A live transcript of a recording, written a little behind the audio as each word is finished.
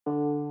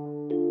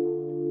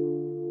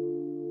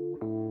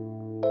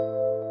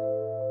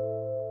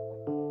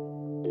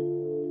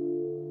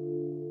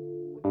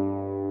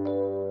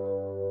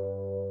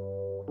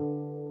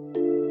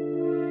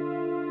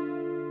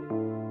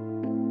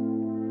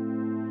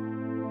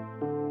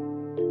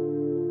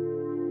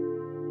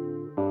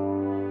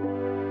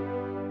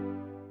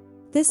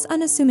This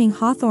unassuming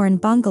Hawthorn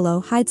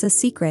bungalow hides a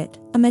secret,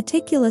 a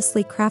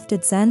meticulously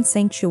crafted Zen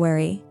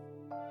sanctuary.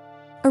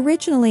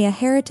 Originally a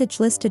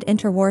heritage-listed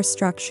interwar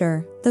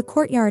structure, the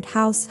Courtyard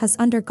House has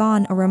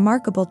undergone a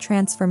remarkable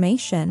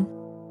transformation.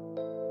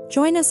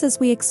 Join us as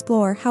we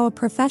explore how a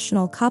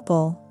professional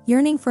couple,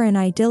 yearning for an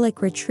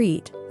idyllic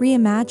retreat,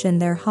 reimagine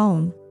their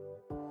home.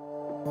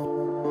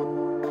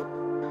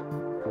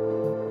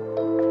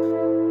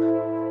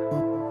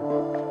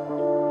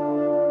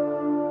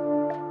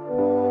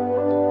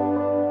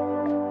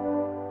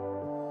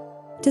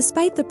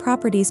 Despite the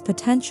property's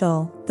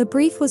potential, the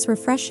brief was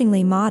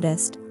refreshingly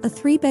modest, a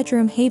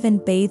 3-bedroom haven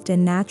bathed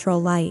in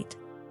natural light.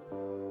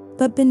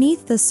 But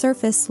beneath the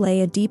surface lay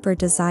a deeper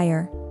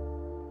desire.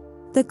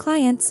 The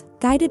clients,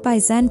 guided by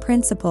Zen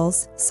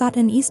principles, sought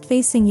an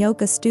east-facing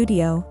yoga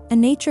studio, a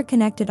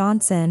nature-connected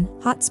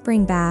onsen, hot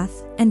spring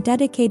bath, and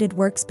dedicated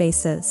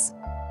workspaces.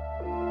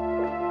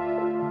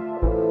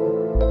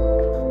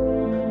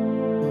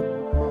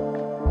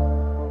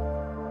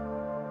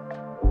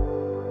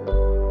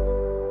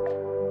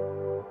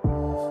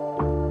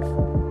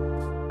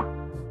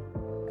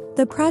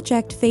 The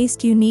project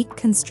faced unique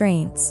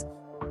constraints.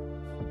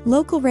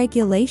 Local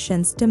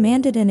regulations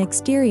demanded an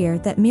exterior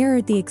that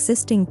mirrored the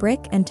existing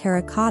brick and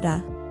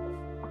terracotta.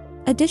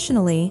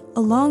 Additionally, a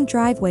long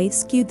driveway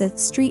skewed the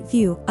street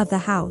view of the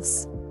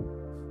house.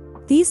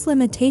 These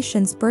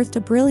limitations birthed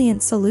a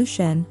brilliant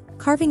solution,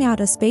 carving out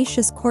a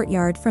spacious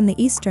courtyard from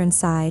the eastern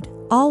side,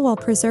 all while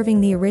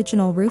preserving the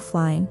original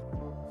roofline.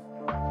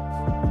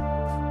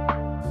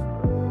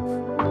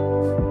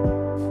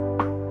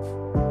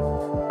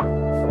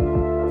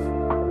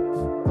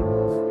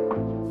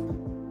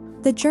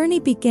 The journey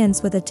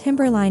begins with a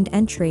timber-lined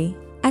entry,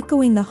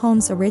 echoing the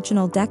home's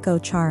original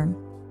deco charm.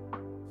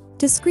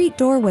 Discreet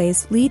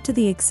doorways lead to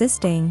the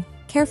existing,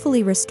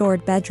 carefully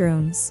restored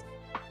bedrooms.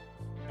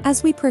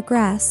 As we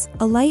progress,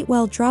 a light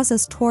well draws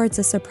us towards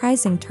a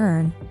surprising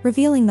turn,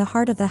 revealing the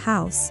heart of the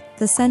house,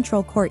 the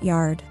central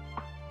courtyard.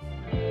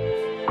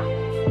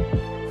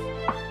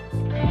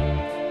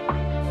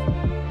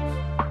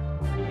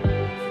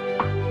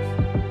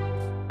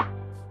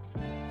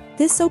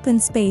 This open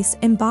space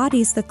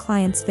embodies the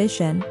client's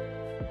vision.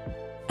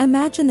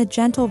 Imagine the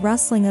gentle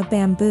rustling of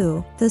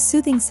bamboo, the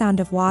soothing sound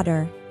of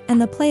water,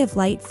 and the play of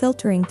light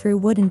filtering through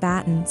wooden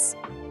battens.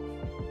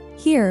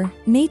 Here,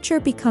 nature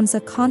becomes a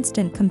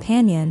constant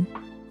companion.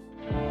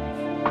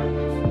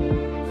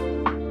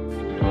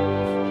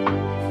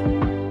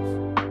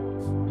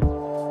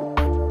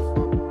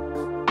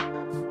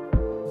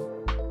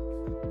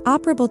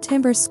 Operable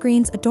timber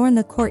screens adorn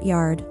the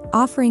courtyard,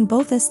 offering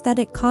both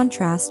aesthetic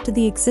contrast to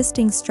the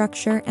existing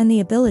structure and the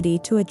ability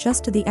to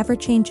adjust to the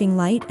ever-changing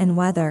light and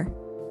weather.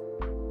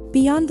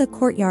 Beyond the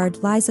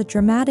courtyard lies a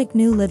dramatic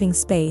new living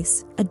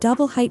space, a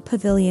double-height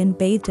pavilion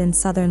bathed in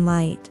southern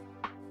light.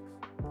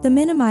 The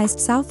minimized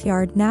south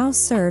yard now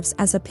serves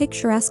as a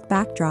picturesque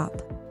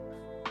backdrop.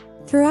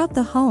 Throughout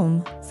the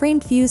home,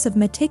 framed views of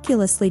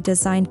meticulously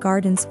designed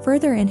gardens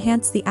further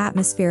enhance the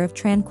atmosphere of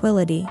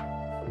tranquility.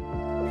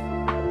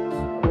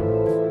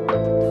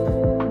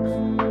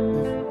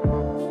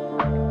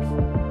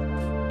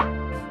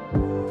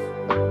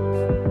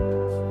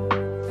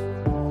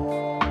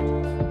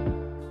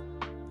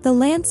 The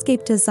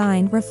landscape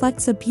design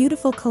reflects a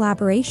beautiful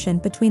collaboration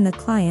between the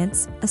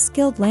clients, a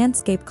skilled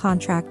landscape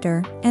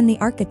contractor, and the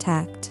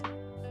architect.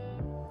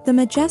 The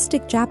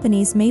majestic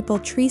Japanese maple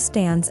tree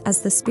stands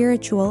as the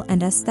spiritual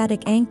and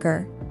aesthetic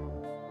anchor.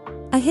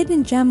 A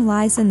hidden gem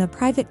lies in the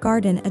private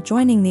garden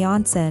adjoining the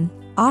onsen,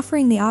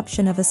 offering the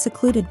option of a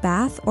secluded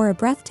bath or a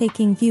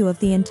breathtaking view of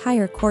the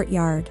entire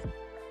courtyard.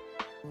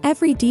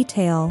 Every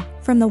detail,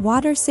 from the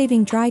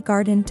water-saving dry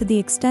garden to the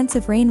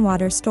extensive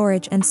rainwater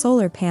storage and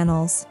solar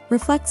panels,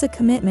 reflects a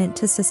commitment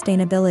to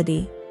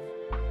sustainability.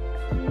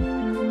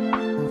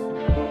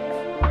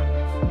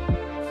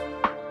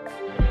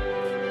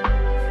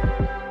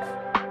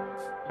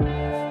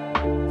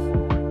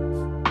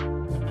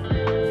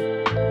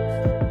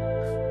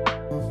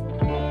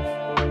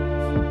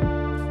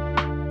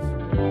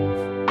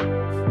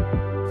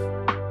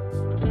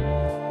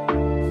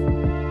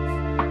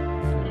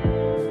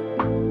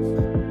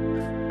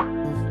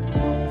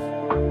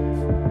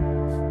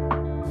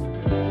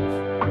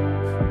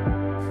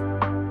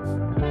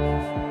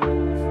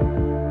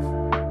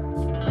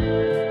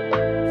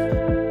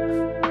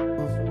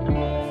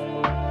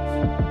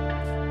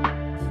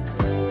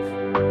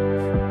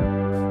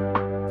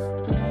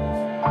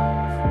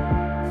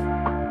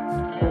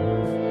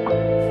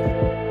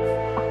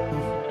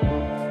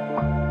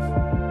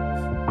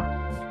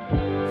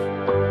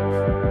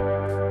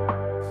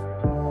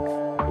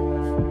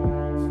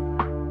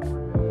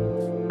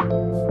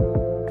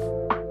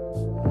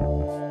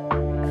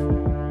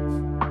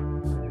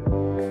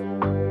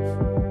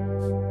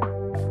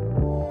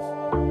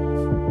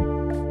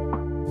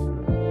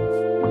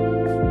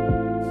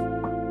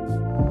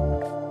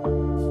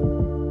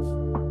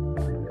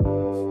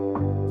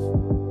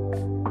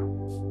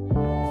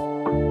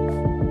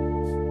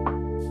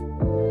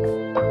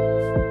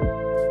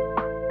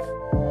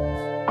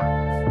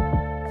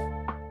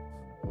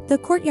 The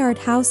Courtyard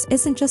House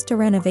isn't just a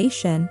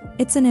renovation,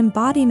 it's an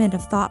embodiment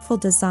of thoughtful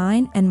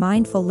design and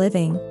mindful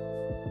living.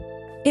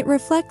 It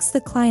reflects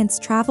the client's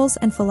travels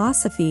and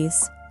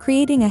philosophies,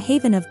 creating a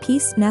haven of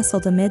peace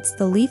nestled amidst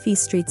the leafy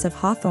streets of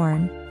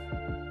Hawthorn.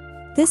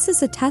 This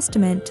is a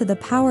testament to the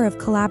power of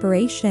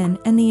collaboration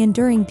and the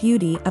enduring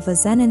beauty of a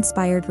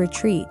Zen-inspired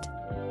retreat.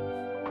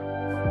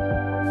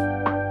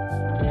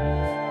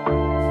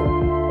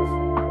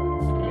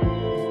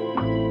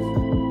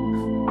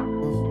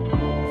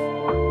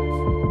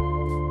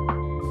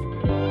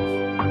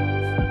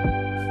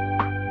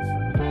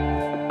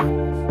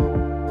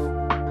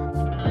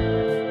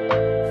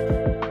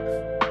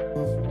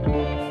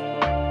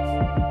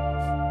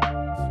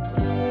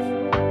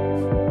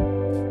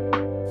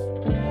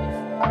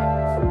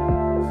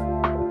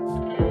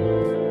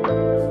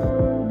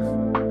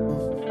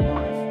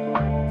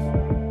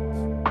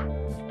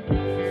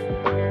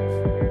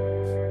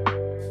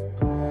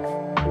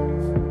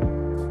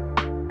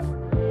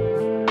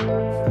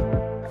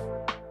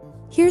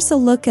 Here's a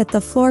look at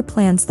the floor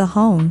plans of the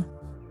home.